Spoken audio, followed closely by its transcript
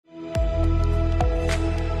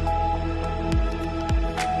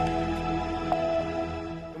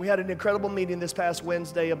had an incredible meeting this past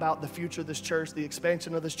Wednesday about the future of this church, the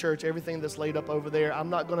expansion of this church, everything that's laid up over there. I'm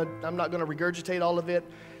not gonna regurgitate all of it.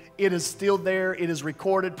 It is still there. It is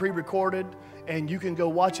recorded, pre-recorded, and you can go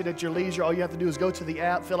watch it at your leisure. All you have to do is go to the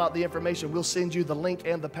app, fill out the information. We'll send you the link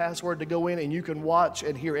and the password to go in, and you can watch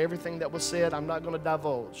and hear everything that was said. I'm not going to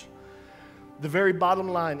divulge. The very bottom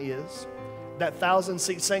line is that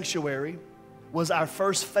 1,000-seat sanctuary was our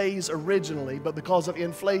first phase originally, but because of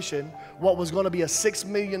inflation, what was going to be a $6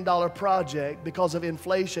 million project, because of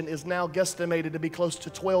inflation, is now guesstimated to be close to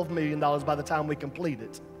 $12 million by the time we complete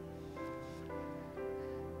it.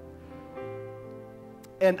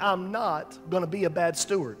 And I'm not going to be a bad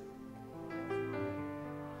steward.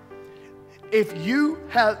 You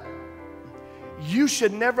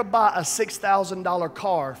should never buy a $6,000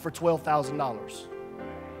 car for $12,000.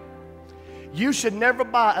 You should never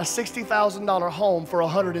buy a $60,000 home for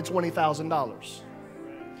 $120,000.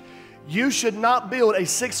 You should not build a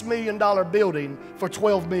 $6 million building for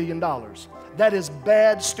 $12 million. That is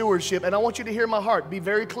bad stewardship. And I want you to hear my heart. Be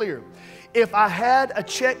very clear. If I had a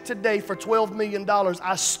check today for $12 million,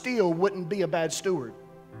 I still wouldn't be a bad steward.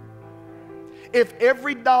 If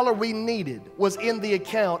every dollar we needed was in the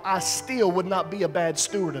account, I still would not be a bad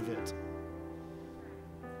steward of it.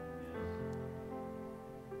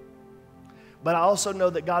 But I also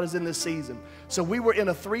know that God is in this season. So we were in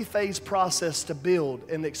a 3-phase process to build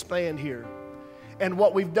and expand here. And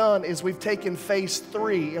what we've done is we've taken phase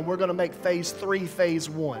 3 and we're going to make phase 3 phase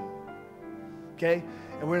 1. Okay?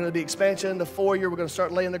 And we're going to do expansion in the foyer. We're going to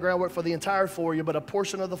start laying the groundwork for the entire foyer, but a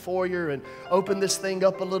portion of the foyer, and open this thing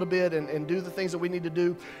up a little bit and do the things that we need to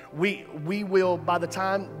do. We will, by the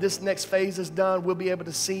time this next phase is done, we'll be able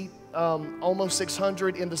to seat almost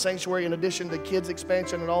 600 in the sanctuary, in addition to kids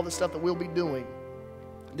expansion and all the stuff that we'll be doing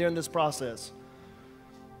during this process.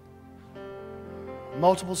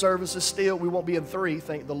 Multiple services still. We won't be in 3,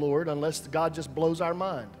 thank the Lord, unless God just blows our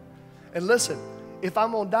mind. And listen, if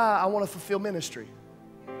I'm going to die, I want to fulfill ministry.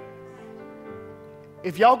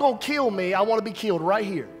 If y'all going to kill me, I want to be killed right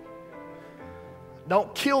here.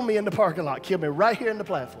 Don't kill me in the parking lot. Kill me right here in the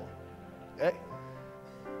platform. Okay?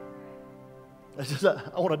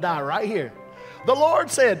 I want to die right here. The Lord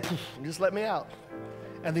said, just let me out.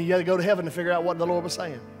 And then you got to go to heaven to figure out what the Lord was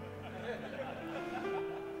saying.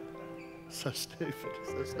 So stupid.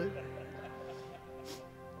 So stupid.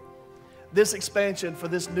 This expansion for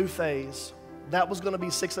this new phase, that was going to be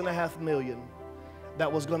 $6.5 million. That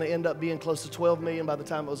was going to end up being close to $12 million by the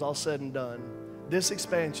time it was all said and done. This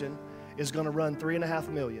expansion is going to run $3.5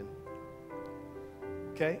 million.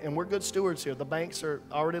 Okay? And we're good stewards here. The banks are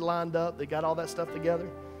already lined up. They got all that stuff together.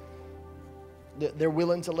 They're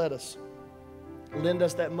willing to let us lend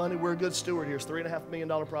us that money. We're a good steward here. It's a $3.5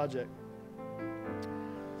 million project.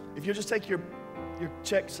 If you just take your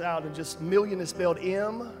checks out and just million is spelled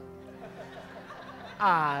M-I.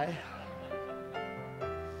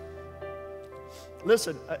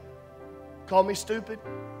 Listen, call me stupid,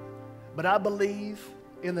 but I believe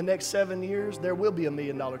in the next 7 years there will be $1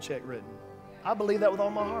 million check written. I believe that with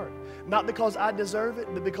all my heart. Not because I deserve it,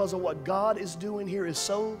 but because of what God is doing here is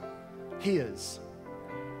so His.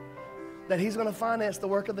 That He's going to finance the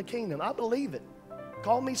work of the kingdom. I believe it.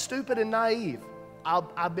 Call me stupid and naive.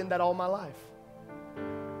 I've been that all my life.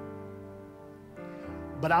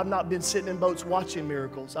 But I've not been sitting in boats watching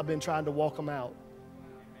miracles. I've been trying to walk them out.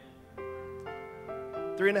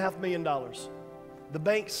 $3.5 million. The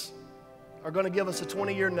banks are going to give us a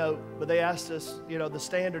 20-year note, but they asked us, the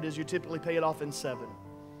standard is you typically pay it off in 7.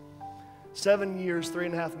 7 years,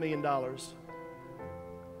 $3.5 million.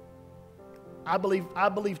 I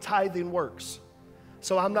believe tithing works.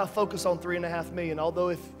 So I'm not focused on $3.5 million, although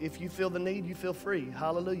if you feel the need, you feel free.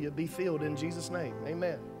 Hallelujah. Be filled in Jesus' name.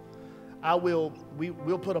 Amen. We'll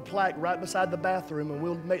put a plaque right beside the bathroom, and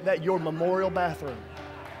we'll make that your memorial bathroom.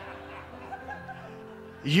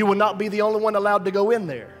 You will not be the only one allowed to go in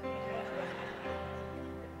there.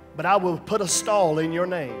 But I will put a stall in your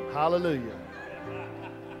name. Hallelujah.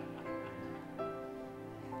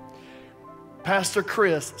 Pastor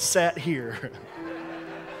Chris sat here.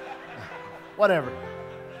 Whatever.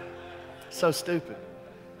 So stupid.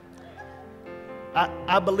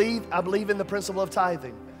 I believe in the principle of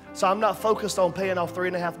tithing. So I'm not focused on paying off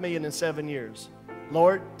 $3.5 million in 7 years.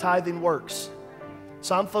 Lord, tithing works.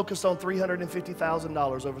 So I'm focused on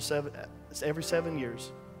 $350,000 over every 7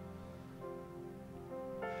 years.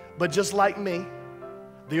 But just like me,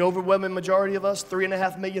 the overwhelming majority of us,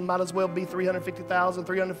 $3.5 million might as well be $350,000.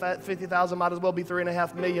 $350,000 might as well be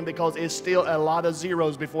 $3.5 million, because it's still a lot of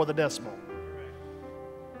zeros before the decimal.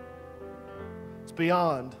 It's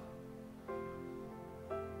beyond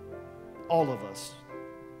all of us.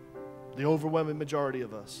 The overwhelming majority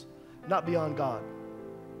of us. Not beyond God.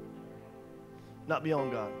 Not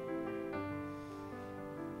beyond God.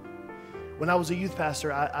 When I was a youth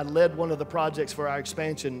pastor, I led one of the projects for our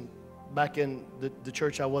expansion back in the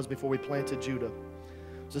church I was before we planted Judah.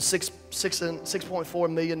 It was a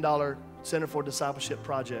 $6.4 million Center for Discipleship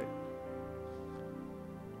project.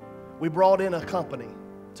 We brought in a company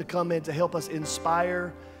to come in to help us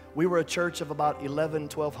inspire. We were a church of about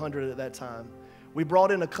 1,200 at that time. We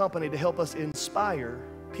brought in a company to help us inspire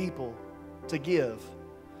people to give,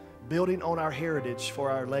 building on our heritage for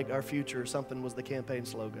our future. Something was the campaign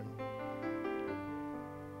slogan.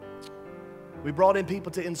 We brought in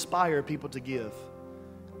people to inspire people to give.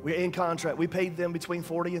 We're in contract. We paid them between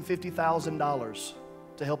 $40,000 and $50,000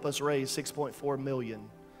 to help us raise $6.4 million.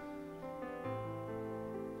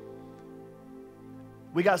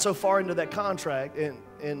 We got so far into that contract,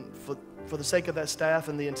 and for the sake of that staff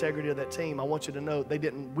and the integrity of that team, I want you to know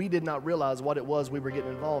we did not realize what it was we were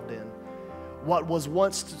getting involved in. What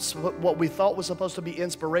we thought was supposed to be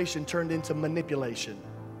inspiration turned into manipulation.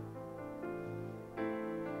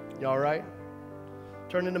 You all right?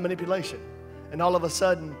 Turned into manipulation. And all of a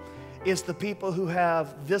sudden, it's the people who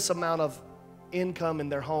have this amount of income in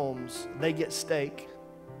their homes, they get steak.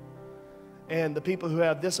 And the people who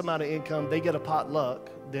have this amount of income, they get a potluck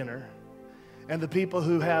dinner. And the people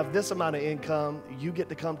who have this amount of income, you get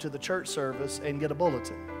to come to the church service and get a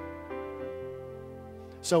bulletin.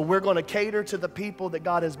 So we're going to cater to the people that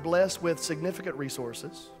God has blessed with significant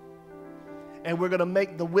resources. And we're going to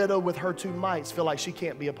make the widow with her 2 mites feel like she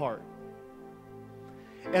can't be a part.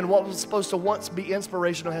 And what was supposed to once be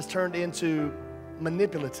inspirational has turned into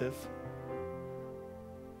manipulative.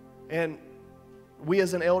 And we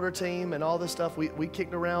as an elder team and all this stuff, we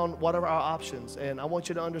kicked around what are our options. And I want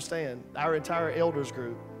you to understand, our entire elders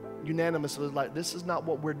group unanimously was like, this is not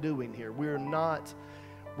what we're doing here. We're going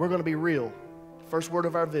to be real. First word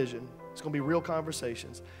of our vision, it's going to be real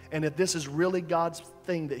conversations. And if this is really God's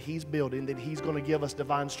thing that He's building, then He's going to give us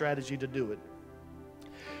divine strategy to do it.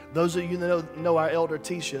 Those of you that know our elder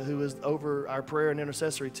Tisha, who is over our prayer and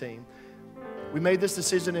intercessory team, we made this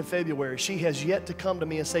decision in February. She has yet to come to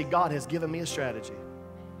me and say, God has given me a strategy.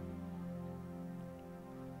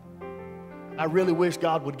 I really wish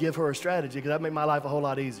God would give her a strategy because that made my life a whole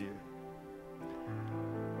lot easier.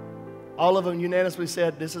 All of them unanimously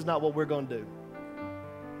said, this is not what we're going to do.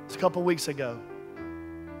 It's a couple weeks ago.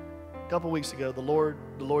 The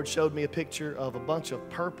Lord showed me a picture of a bunch of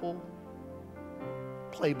purple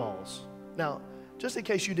play balls. Now, just in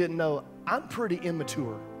case you didn't know, I'm pretty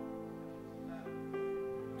immature.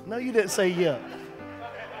 No, you didn't say yeah.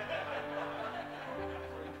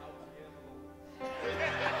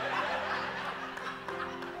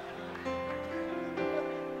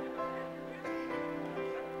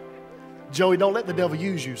 Joey, don't let the devil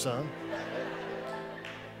use you, son.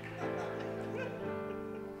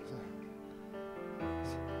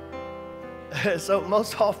 So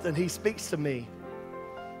most often he speaks to me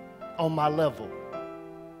on my level.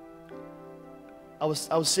 I was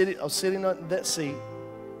sitting on that seat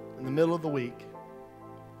in the middle of the week.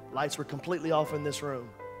 Lights were completely off in this room.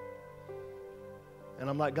 And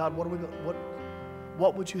I'm like, God,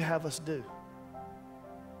 what would you have us do?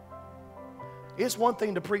 It's one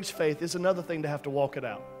thing to preach faith. It's another thing to have to walk it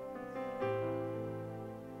out.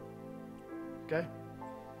 Okay?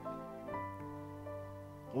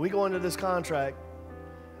 When we go into this contract,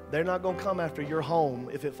 they're not going to come after your home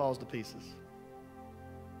if it falls to pieces.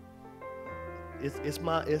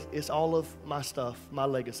 It's all of my stuff, my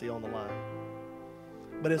legacy on the line.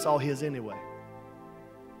 But it's all His anyway.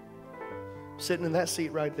 Sitting in that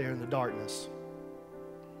seat right there in the darkness.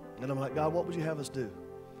 And I'm like, God, what would you have us do?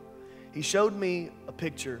 He showed me a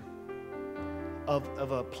picture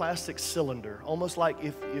of a plastic cylinder, almost like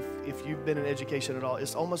if you've been in education at all,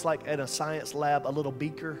 it's almost like at a science lab, a little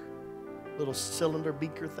beaker, little cylinder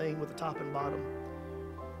beaker thing with a top and bottom.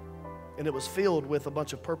 And it was filled with a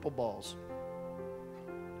bunch of purple balls.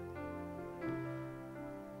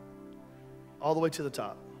 All the way to the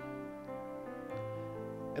top.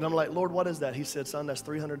 And I'm like, Lord, what is that? He said, son, that's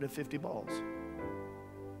 350 balls.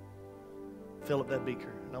 Fill up that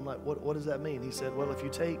beaker. And I'm like, what does that mean? He said, well, if you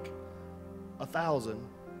take 1,000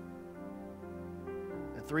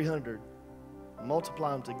 and 300,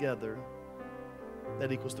 multiply them together,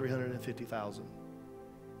 that equals 350,000.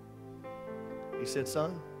 He said,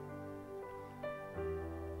 son,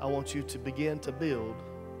 I want you to begin to build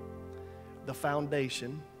the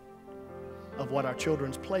foundation of what our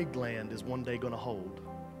children's playground is one day going to hold.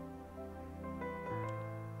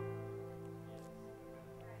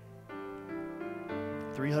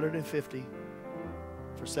 $350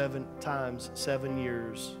 for 7 times 7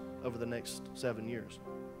 years over the next 7 years.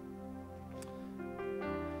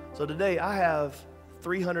 So today I have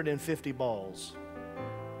 350 balls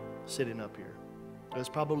sitting up here. It's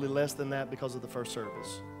probably less than that because of the first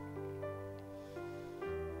service.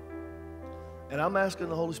 And I'm asking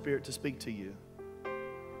the Holy Spirit to speak to you.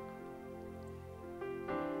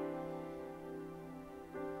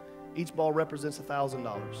 Each ball represents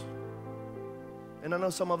 $1,000. And I know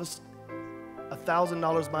some of us,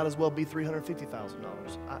 $1,000 might as well be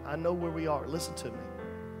 $350,000. I know where we are. Listen to me.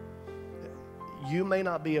 You may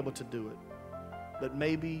not be able to do it, but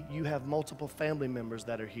maybe you have multiple family members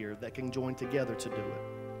that are here that can join together to do it.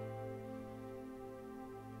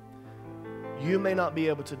 You may not be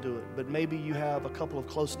able to do it, but maybe you have a couple of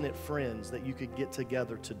close-knit friends that you could get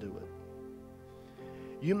together to do it.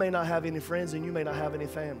 You may not have any friends and you may not have any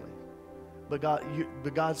family, but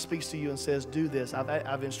God speaks to you and says, do this.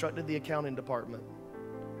 I've instructed the accounting department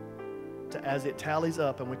to, as it tallies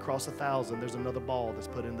up and we cross 1,000, there's another ball that's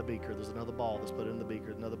put in the beaker. There's another ball that's put in the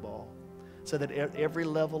beaker, another ball. So that at every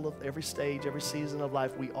level of every stage, every season of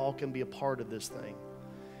life, we all can be a part of this thing.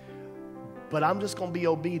 But I'm just going to be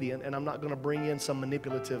obedient, and I'm not going to bring in some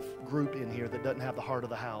manipulative group in here that doesn't have the heart of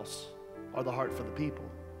the house or the heart for the people.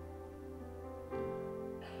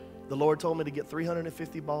 The Lord told me to get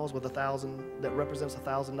 350 balls with 1,000 that represents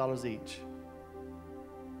 $1,000 each.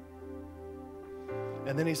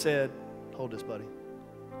 And then he said, hold this, buddy.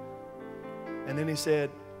 And then he said,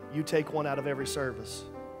 you take one out of every service.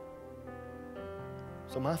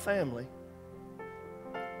 So my family,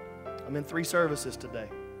 I'm in 3 services today.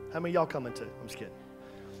 How many of y'all coming to? I'm just kidding.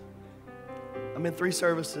 I'm in 3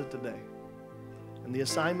 services today. And the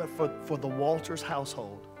assignment for the Walters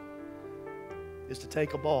household is to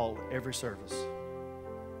take a ball every service.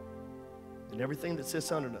 And everything that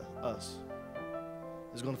sits under us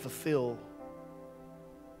is going to fulfill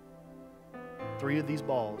 3 of these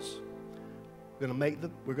balls. We're going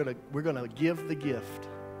to give the gift.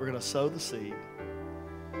 We're going to sow the seed.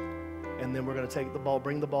 And then we're going to take the ball,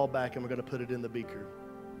 bring the ball back, and we're going to put it in the beaker.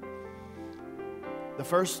 The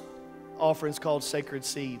first offering is called Sacred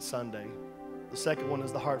Seed Sunday. The second one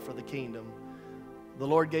is the Heart for the Kingdom. The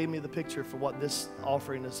Lord gave me the picture for what this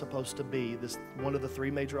offering is supposed to be. This one of the 3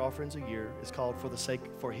 major offerings a year is called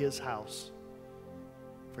for His house.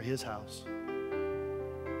 For His house.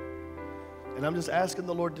 And I'm just asking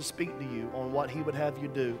the Lord to speak to you on what He would have you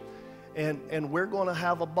do. And we're going to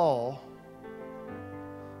have a ball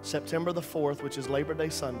September the 4th, which is Labor Day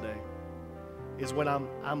Sunday, is when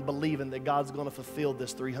I'm believing that God's going to fulfill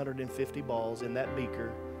this 350 balls in that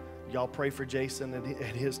beaker. Y'all pray for Jason and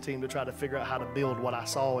his team to try to figure out how to build what I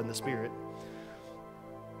saw in the Spirit.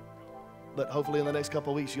 But hopefully in the next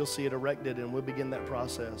couple of weeks, you'll see it erected and we'll begin that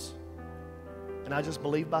process. And I just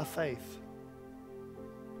believe by faith,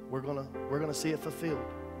 we're gonna see it fulfilled.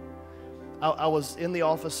 I was in the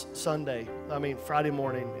office Friday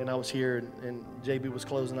morning, and I was here, and JB was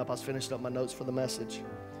closing up. I was finishing up my notes for the message.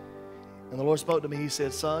 And the Lord spoke to me. He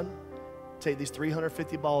said, son, take these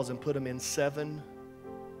 350 balls and put them in 7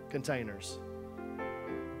 containers.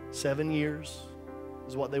 7 years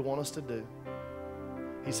is what they want us to do.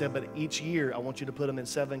 He said, but each year I want you to put them in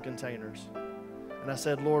 7 containers. And I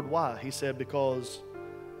said, Lord, why? He said, because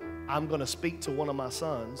I'm going to speak to one of my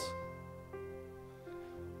sons,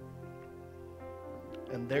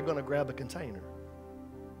 and they're going to grab a container.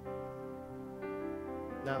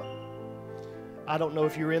 Now, I don't know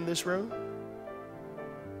if you're in this room.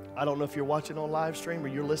 I don't know if you're watching on live stream or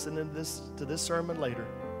you're listening to this sermon later.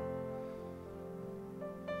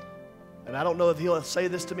 And I don't know if He'll say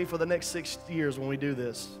this to me for the next 6 years when we do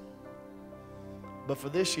this. But for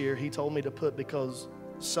this year, He told me to put, because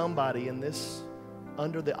somebody in this,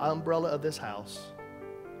 under the umbrella of this house,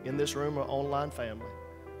 in this room or online family,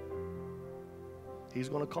 He's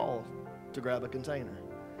going to call to grab a container.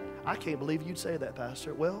 I can't believe you'd say that,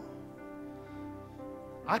 Pastor. Well,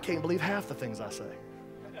 I can't believe half the things I say.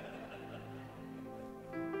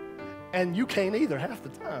 And you can't either half the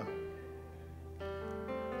time.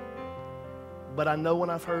 But I know when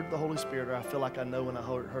I've heard the Holy Spirit, or I feel like I know when I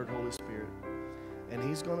heard Holy Spirit. And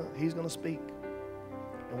He's gonna speak.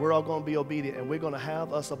 And we're all going to be obedient, and we're going to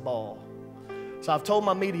have us a ball. So I've told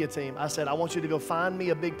my media team, I said, I want you to go find me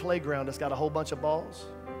a big playground that's got a whole bunch of balls.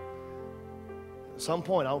 At some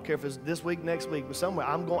point, I don't care if it's this week, next week, but somewhere,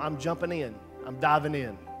 I'm jumping in. I'm diving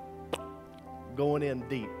in. Going in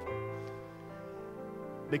deep.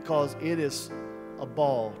 Because it is a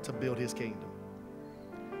ball to build His kingdom.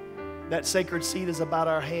 That sacred seed is about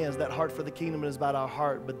our hands. That heart for the kingdom is about our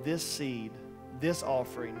heart. But this seed, this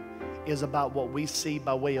offering, is about what we see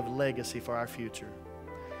by way of legacy for our future.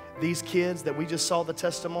 These kids that we just saw the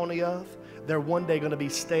testimony of, they're one day going to be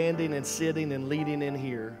standing and sitting and leading in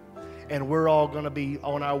here. And we're all going to be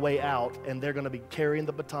on our way out, and they're going to be carrying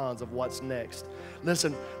the batons of what's next.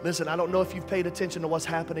 Listen, I don't know if you've paid attention to what's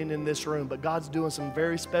happening in this room, but God's doing some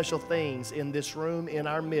very special things in this room, in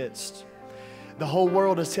our midst. The whole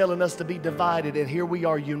world is telling us to be divided, and here we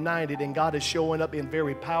are united, and God is showing up in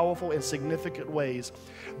very powerful and significant ways.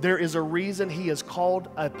 There is a reason He has called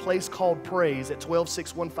a place called Praise at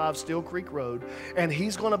 12615 Steel Creek Road, and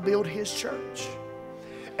He's going to build His church.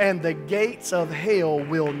 And the gates of hell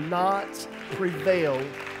will not prevail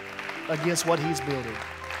against what He's building.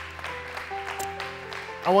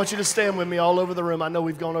 I want you to stand with me all over the room. I know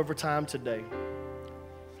we've gone over time today.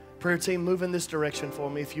 Prayer team, move in this direction for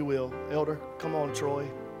me, if you will. Elder, come on, Troy.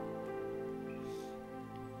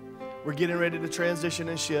 We're getting ready to transition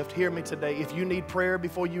and shift. Hear me today. If you need prayer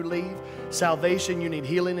before you leave, salvation, you need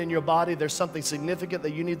healing in your body, there's something significant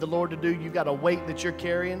that you need the Lord to do, you've got a weight that you're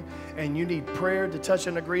carrying, and you need prayer to touch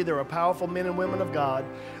and agree. There are powerful men and women of God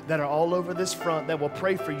that are all over this front that will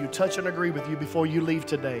pray for you, touch and agree with you before you leave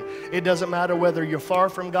today. It doesn't matter whether you're far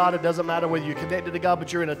from God. It doesn't matter whether you're connected to God,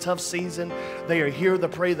 but you're in a tough season. They are here to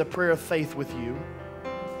pray the prayer of faith with you.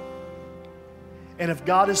 And if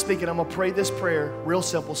God is speaking, I'm going to pray this prayer, real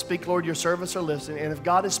simple. Speak, Lord, your servants are listening. And if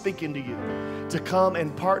God is speaking to you to come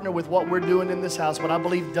and partner with what we're doing in this house, what I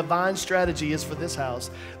believe divine strategy is for this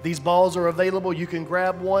house, these balls are available. You can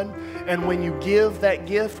grab one. And when you give that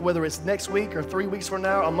gift, whether it's next week or 3 weeks from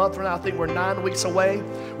now, a month from now, I think we're 9 weeks away,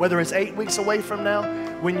 whether it's 8 weeks away from now,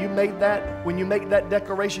 when you make that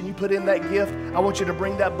declaration, you put in that gift, I want you to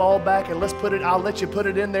bring that ball back and I'll let you put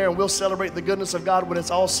it in there, and we'll celebrate the goodness of God when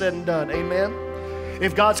it's all said and done. Amen.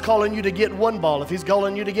 If God's calling you to get 1 ball, if He's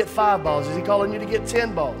calling you to get 5 balls, is He calling you to get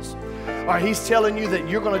 10 balls? Or He's telling you that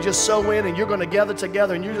you're going to just sow in and you're going to gather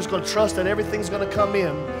together and you're just going to trust that everything's going to come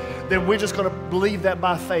in, then we're just going to believe that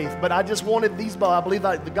by faith. But I just wanted these balls. I believe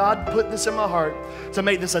that God put this in my heart to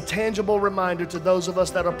make this a tangible reminder to those of us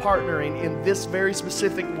that are partnering in this very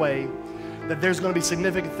specific way, that there's going to be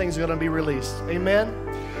significant things that are going to be released. Amen?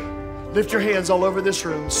 Lift your hands all over this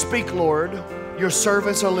room. Speak, Lord. Your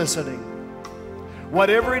servants are listening.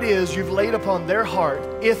 Whatever it is you've laid upon their heart,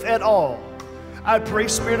 if at all, I pray,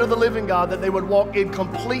 Spirit of the living God, that they would walk in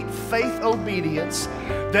complete faith obedience,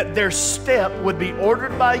 that their step would be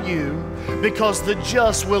ordered by you, because the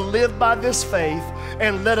just will live by this faith.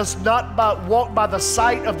 And let us not walk by the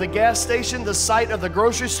sight of the gas station, the sight of the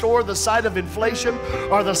grocery store, the sight of inflation,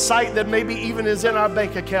 or the sight that maybe even is in our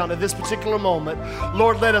bank account at this particular moment.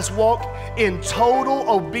 Lord, let us walk in total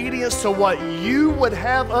obedience to what you would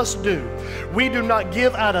have us do. We do not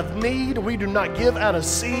give out of need. We do not give out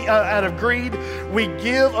of greed. We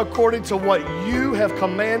give according to what you have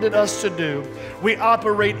commanded us to do. We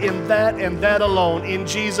operate in that and that alone, in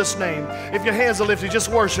Jesus' name. If your hands are lifted, just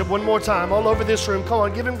worship one more time all over this room. Come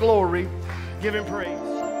on, give Him glory, give Him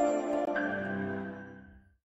praise.